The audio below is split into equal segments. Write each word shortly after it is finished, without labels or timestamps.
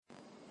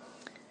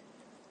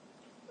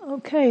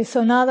Okay,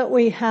 so now that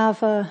we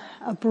have a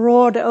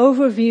broad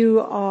overview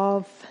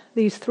of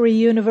these three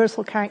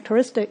universal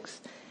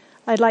characteristics,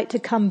 I'd like to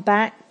come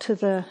back to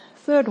the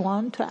third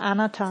one, to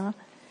anatta,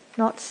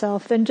 not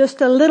self, in just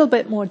a little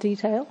bit more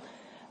detail.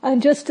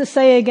 And just to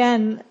say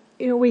again,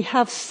 we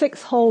have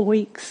 6 whole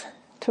weeks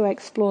to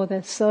explore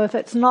this. So if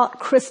it's not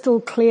crystal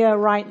clear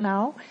right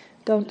now,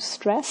 don't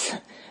stress.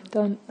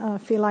 Don't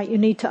feel like you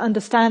need to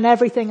understand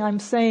everything I'm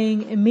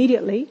saying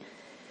immediately,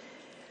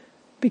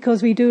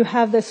 because we do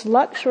have this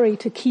luxury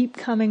to keep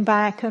coming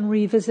back and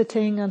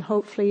revisiting and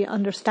hopefully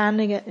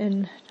understanding it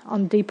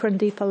on deeper and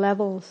deeper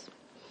levels.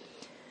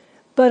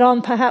 But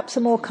on perhaps a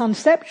more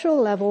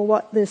conceptual level,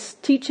 what this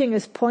teaching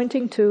is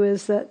pointing to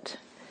is that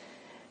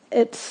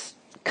it's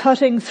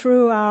cutting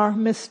through our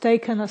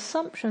mistaken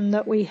assumption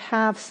that we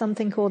have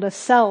something called a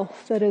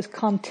self that is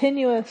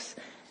continuous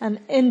and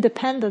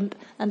independent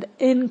and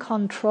in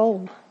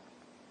control.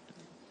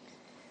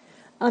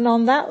 And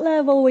on that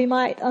level, we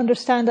might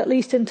understand, at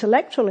least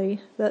intellectually,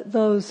 that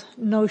those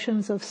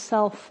notions of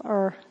self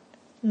are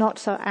not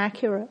so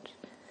accurate.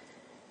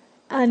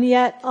 And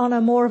yet, on a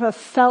more of a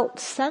felt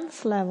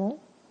sense level,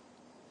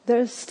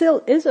 there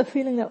still is a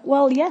feeling that,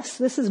 well, yes,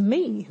 this is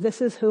me.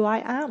 This is who I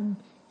am.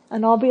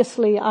 And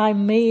obviously,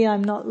 I'm me.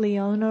 I'm not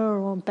Leona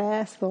or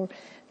Beth or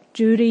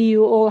Judy.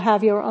 You all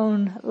have your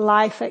own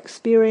life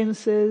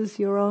experiences,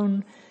 your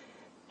own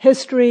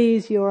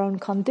histories, your own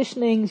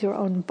conditionings, your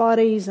own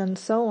bodies, and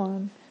so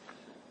on.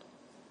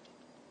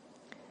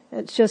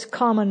 It's just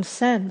common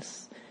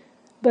sense.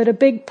 But a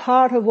big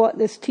part of what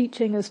this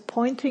teaching is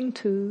pointing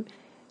to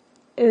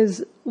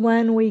is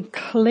when we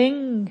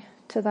cling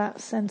to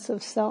that sense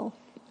of self,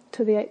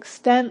 to the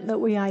extent that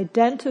we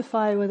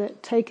identify with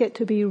it, take it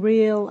to be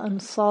real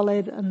and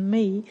solid and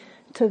me,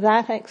 to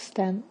that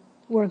extent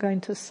we're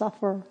going to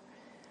suffer.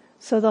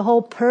 So the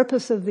whole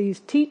purpose of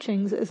these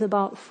teachings is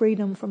about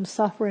freedom from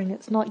suffering.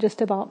 It's not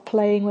just about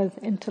playing with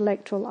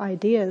intellectual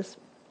ideas.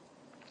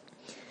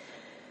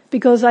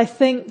 Because I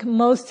think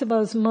most of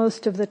us,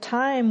 most of the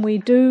time, we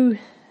do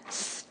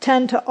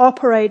tend to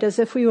operate as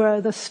if we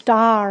were the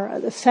star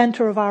at the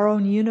center of our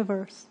own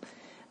universe.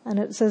 And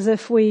it's as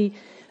if we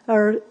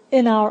are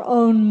in our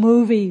own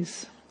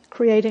movies,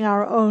 creating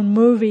our own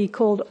movie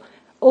called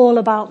All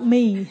About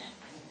Me.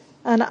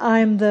 And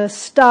I'm the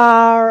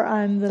star,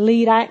 I'm the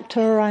lead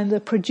actor, I'm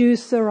the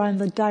producer, I'm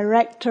the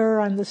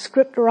director, I'm the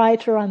script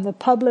writer, I'm the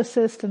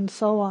publicist, and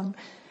so on.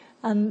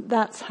 And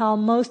that's how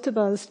most of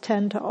us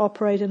tend to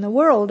operate in the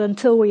world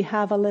until we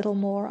have a little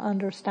more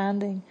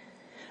understanding.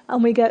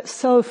 And we get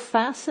so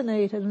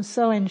fascinated and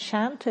so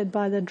enchanted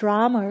by the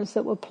dramas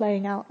that we're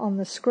playing out on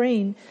the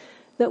screen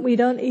that we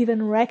don't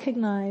even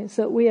recognize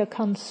that we are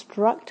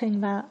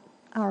constructing that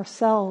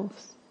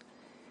ourselves.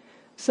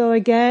 So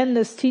again,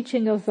 this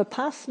teaching of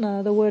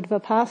Vipassana, the word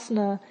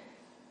Vipassana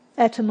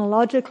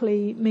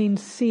etymologically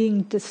means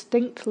seeing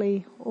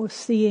distinctly or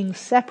seeing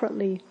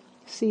separately,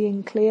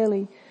 seeing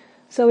clearly.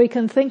 So we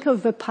can think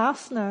of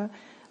Vipassana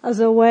as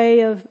a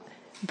way of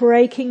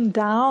breaking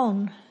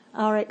down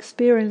our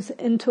experience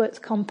into its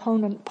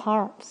component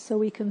parts, so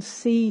we can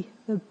see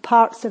the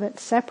parts of it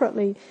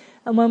separately.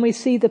 And when we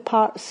see the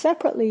parts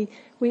separately,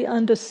 we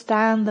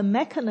understand the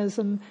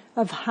mechanism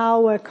of how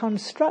we're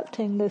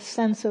constructing this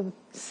sense of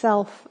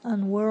self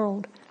and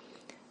world.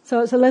 So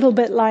it's a little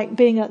bit like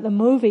being at the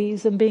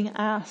movies and being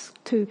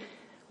asked to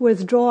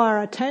withdraw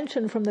our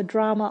attention from the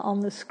drama on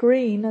the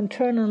screen and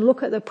turn and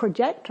look at the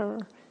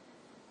projector.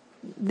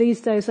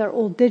 These days they're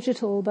all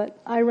digital, but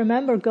I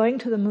remember going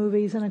to the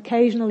movies and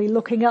occasionally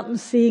looking up and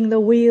seeing the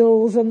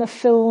wheels and the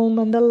film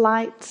and the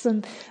lights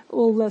and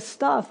all the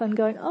stuff and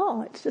going,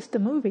 oh, it's just a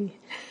movie.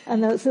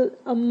 And there's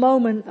a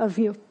moment of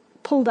you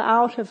pulled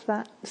out of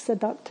that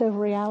seductive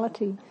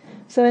reality.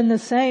 So in the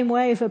same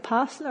way,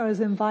 Vipassana is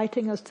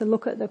inviting us to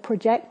look at the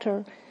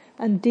projector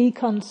and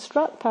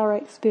deconstruct our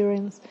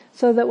experience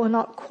so that we're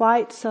not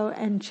quite so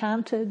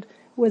enchanted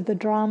with the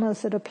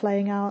dramas that are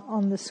playing out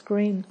on the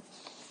screen.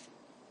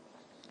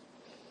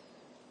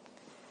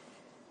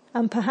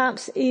 And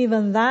perhaps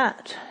even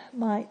that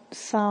might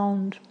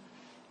sound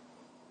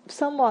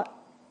somewhat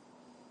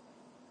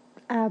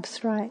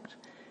abstract.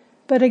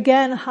 But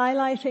again,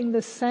 highlighting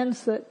the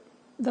sense that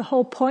the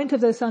whole point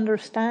of this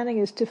understanding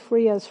is to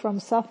free us from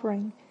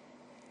suffering.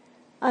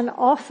 And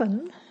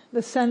often,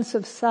 the sense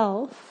of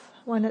self,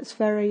 when it's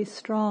very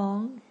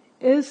strong,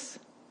 is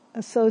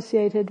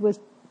associated with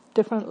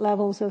different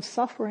levels of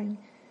suffering.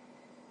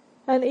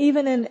 And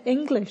even in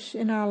English,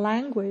 in our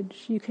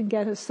language, you can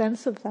get a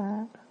sense of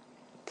that.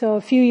 So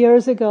a few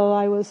years ago,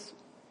 I was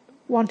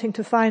wanting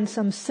to find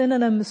some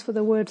synonyms for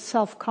the word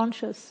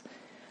self-conscious.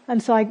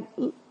 And so I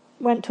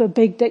went to a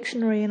big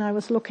dictionary and I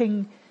was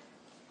looking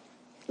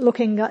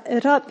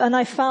it up, and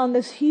I found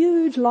this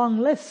huge long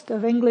list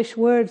of English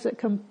words that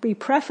can be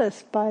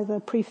prefaced by the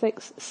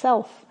prefix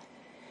self.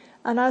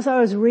 And as I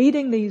was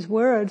reading these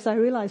words, I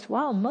realized,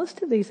 wow,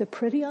 most of these are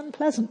pretty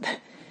unpleasant.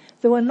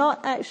 There were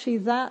not actually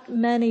that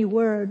many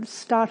words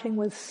starting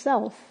with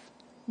self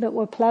that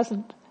were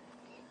pleasant.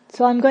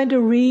 So I'm going to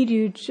read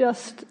you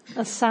just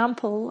a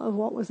sample of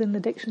what was in the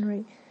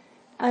dictionary.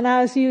 And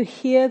as you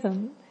hear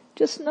them,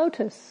 just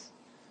notice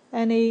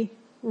any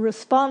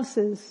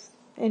responses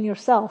in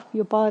yourself,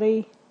 your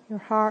body, your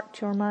heart,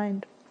 your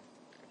mind.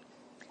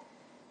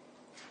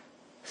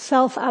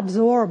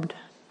 Self-absorbed,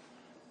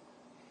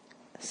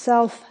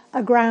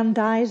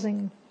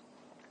 self-aggrandizing,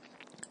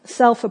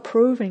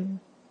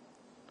 self-approving,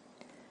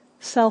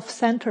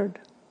 self-centered,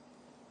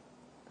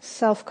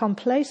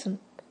 self-complacent,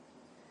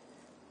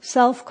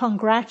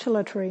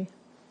 self-congratulatory,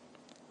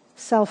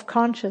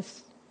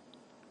 self-conscious,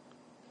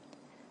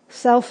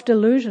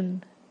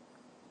 self-delusion,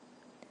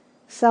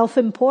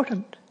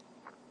 self-important,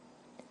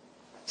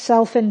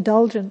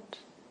 self-indulgent,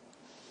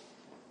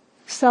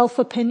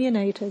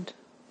 self-opinionated,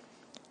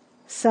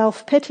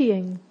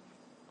 self-pitying,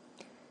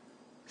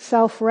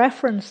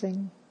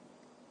 self-referencing,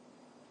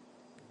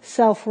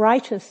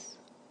 self-righteous,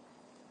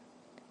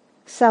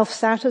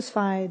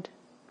 self-satisfied,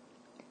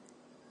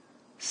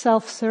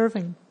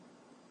 self-serving.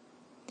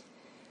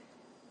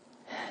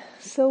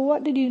 So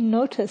what did you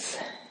notice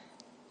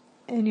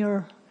in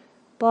your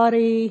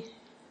body,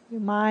 your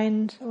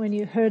mind, when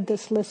you heard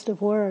this list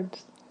of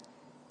words?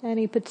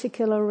 Any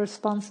particular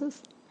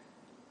responses?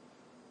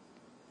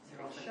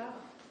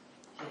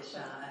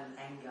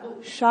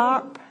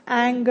 Sharp,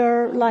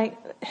 anger,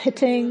 like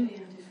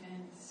hitting,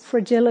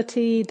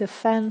 fragility,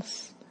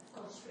 defense,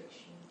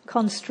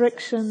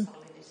 constriction,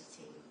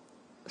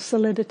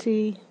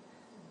 solidity,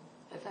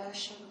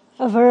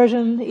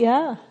 aversion,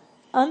 yeah,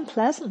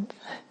 unpleasant.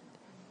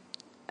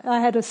 I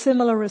had a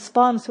similar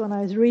response when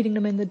I was reading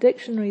them in the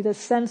dictionary, this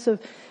sense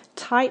of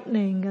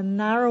tightening and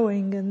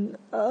narrowing and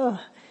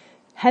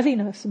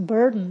heaviness,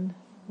 burden.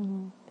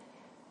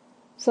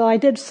 So I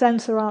did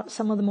censor out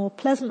some of the more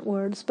pleasant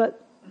words,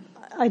 but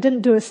I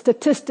didn't do a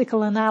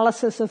statistical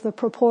analysis of the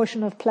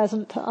proportion of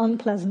pleasant to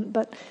unpleasant,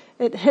 but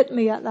it hit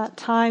me at that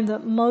time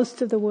that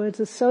most of the words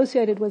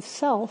associated with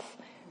self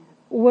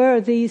were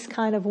these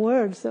kind of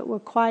words that were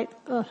quite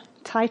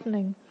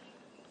tightening.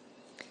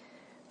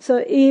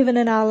 So even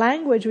in our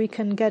language we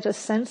can get a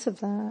sense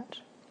of that.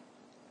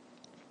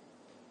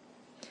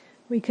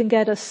 We can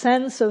get a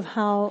sense of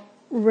how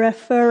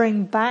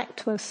referring back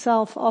to a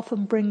self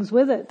often brings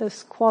with it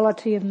this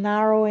quality of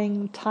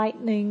narrowing,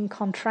 tightening,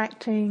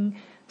 contracting,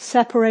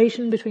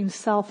 separation between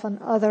self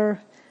and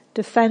other,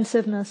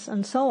 defensiveness,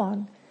 and so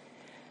on.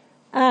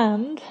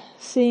 And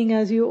seeing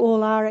as you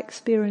all are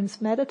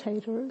experienced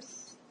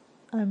meditators,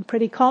 I'm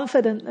pretty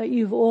confident that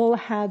you've all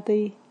had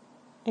the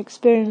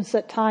experience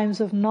at times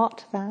of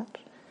not that,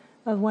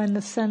 of when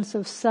the sense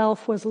of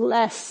self was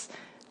less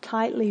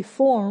tightly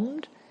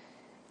formed.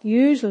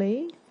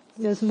 Usually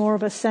there's more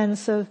of a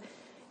sense of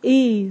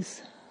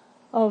ease,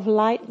 of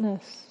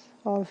lightness,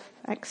 of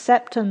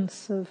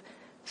acceptance, of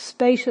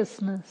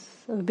spaciousness,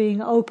 of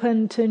being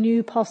open to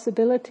new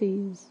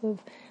possibilities, of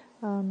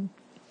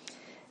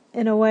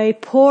in a way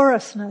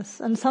porousness.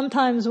 And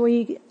sometimes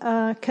we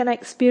can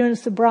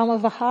experience the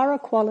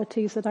Brahmavihara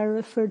qualities that I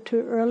referred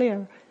to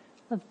earlier,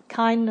 of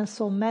kindness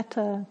or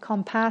metta,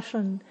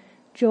 compassion,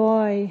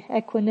 joy,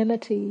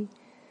 equanimity.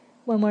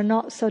 When we're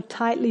not so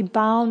tightly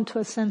bound to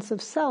a sense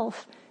of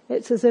self,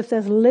 it's as if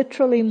there's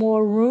literally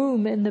more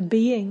room in the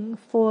being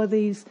for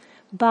these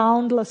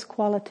boundless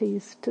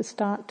qualities to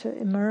start to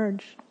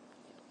emerge.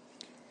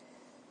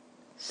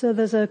 So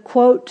there's a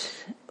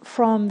quote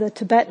from the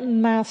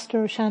Tibetan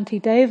master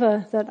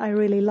Shantideva that I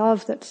really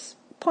love that's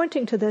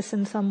pointing to this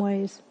in some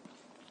ways.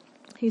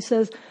 He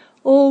says,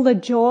 "All the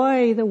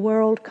joy the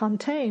world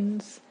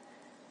contains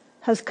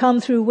has come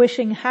through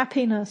wishing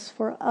happiness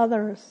for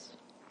others.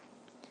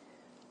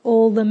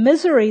 All the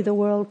misery the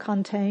world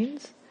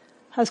contains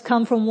has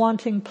come from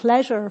wanting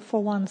pleasure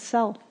for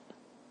oneself.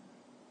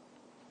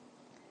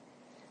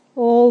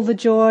 All the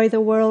joy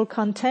the world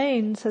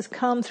contains has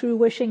come through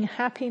wishing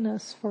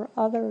happiness for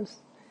others.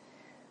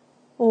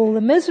 All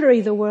the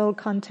misery the world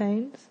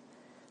contains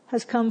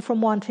has come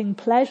from wanting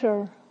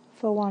pleasure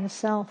for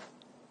oneself."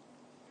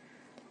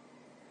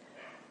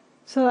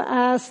 So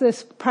as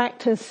this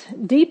practice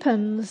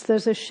deepens,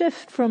 there's a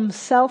shift from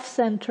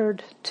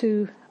self-centered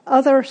to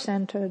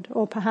other-centered,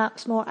 or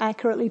perhaps more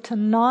accurately to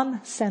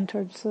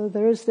non-centered. So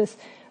there is this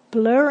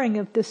blurring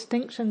of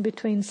distinction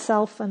between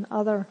self and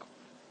other.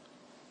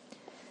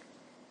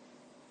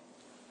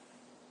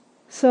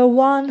 So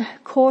one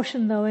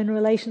caution though in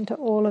relation to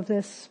all of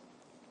this.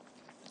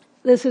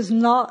 This is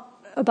not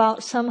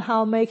about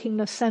somehow making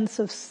the sense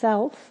of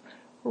self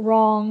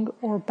wrong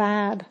or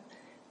bad.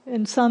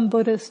 In some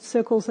Buddhist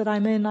circles that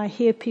I'm in, I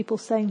hear people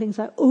saying things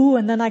like, "Ooh,"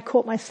 and then I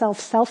caught myself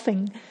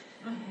selfing.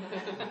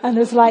 And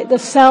it's like the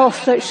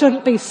self that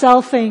shouldn't be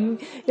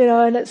selfing,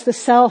 and it's the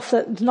self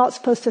that's not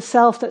supposed to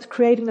self that's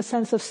creating the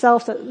sense of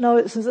self that, no,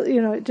 it's,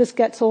 it just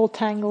gets all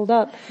tangled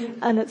up.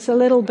 And it's a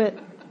little bit,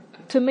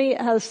 to me, it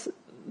has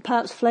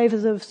perhaps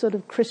flavors of sort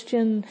of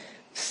Christian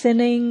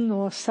sinning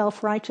or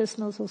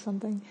self-righteousness or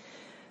something.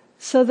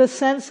 So the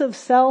sense of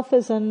self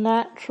is a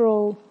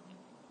natural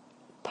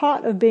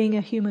part of being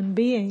a human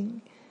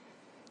being.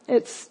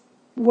 It's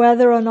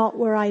whether or not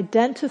we're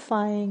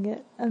identifying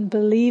it and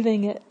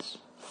believing it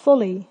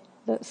fully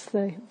that's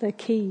the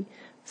key.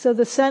 So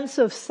the sense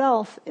of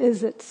self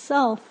is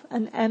itself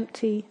an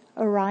empty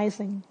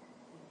arising.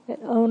 It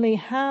only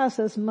has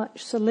as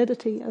much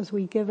solidity as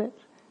we give it.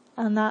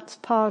 And that's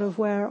part of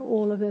where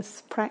all of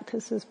this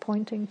practice is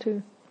pointing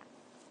to.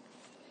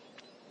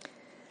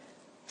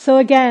 So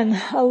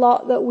again, a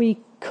lot that we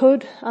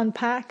could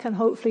unpack and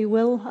hopefully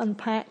will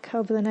unpack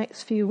over the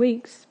next few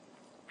weeks.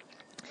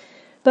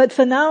 But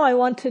for now, I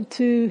wanted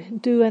to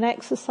do an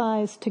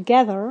exercise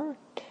together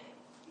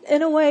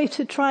in a way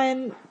to try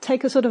and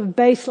take a sort of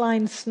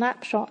baseline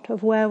snapshot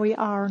of where we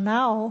are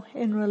now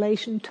in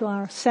relation to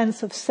our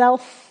sense of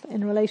self,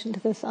 in relation to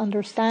this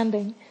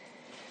understanding.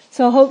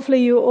 So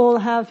hopefully you all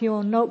have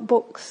your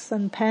notebooks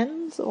and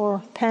pens,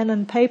 or pen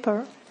and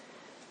paper.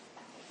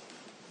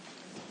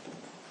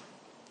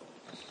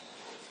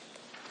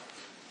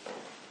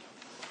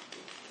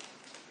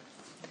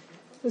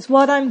 Is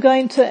what I'm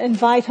going to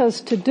invite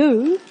us to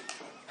do.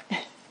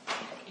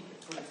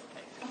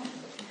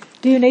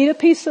 Do you need a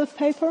piece of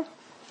paper?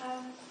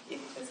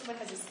 If someone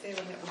has a spare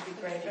one, that would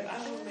be great, but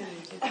I will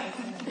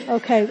manage it.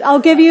 Okay, I'll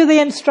give you the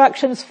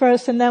instructions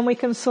first and then we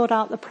can sort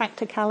out the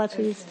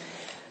practicalities.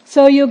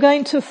 So you're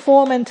going to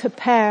form into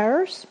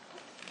pairs,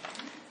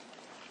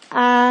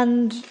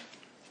 and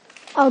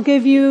I'll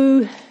give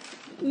you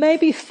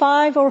maybe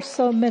 5 or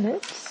so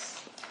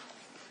minutes.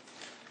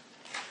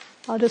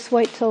 I'll just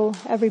wait till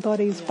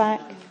everybody's back.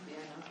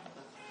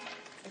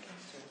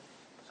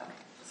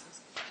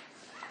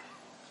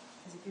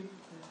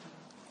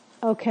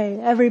 Okay,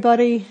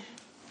 everybody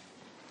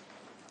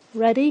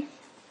ready?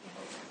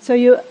 So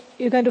you're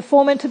going to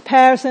form into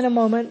pairs in a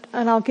moment,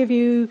 and I'll give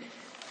you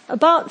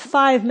about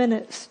 5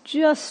 minutes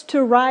just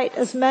to write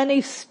as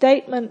many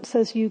statements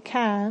as you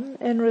can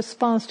in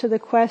response to the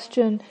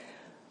question,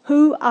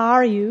 who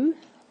are you,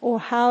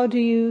 or how do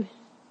you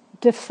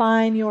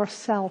define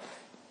yourself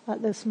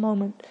at this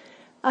moment?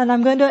 And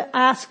I'm going to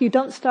ask you,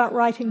 don't start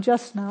writing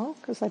just now,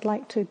 because I'd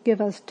like to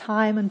give us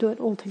time and do it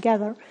all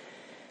together.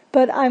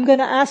 But I'm going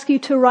to ask you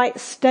to write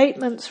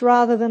statements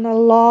rather than a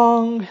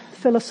long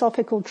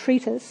philosophical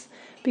treatise,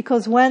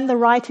 because when the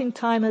writing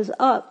time is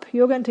up,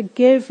 you're going to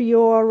give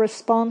your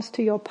response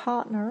to your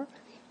partner,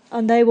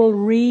 and they will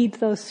read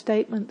those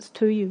statements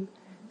to you.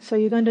 So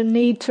you're going to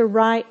need to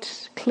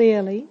write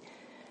clearly,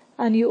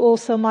 and you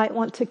also might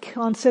want to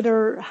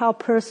consider how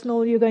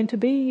personal you're going to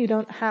be. You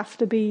don't have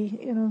to be,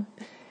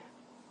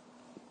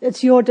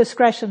 it's your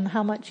discretion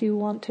how much you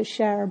want to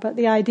share. But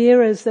the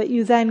idea is that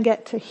you then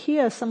get to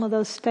hear some of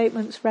those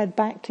statements read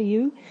back to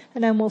you,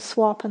 and then we'll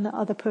swap and the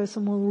other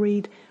person will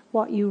read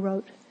what you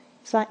wrote.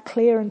 Is that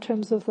clear in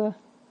terms of the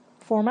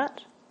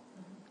format?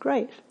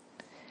 Great.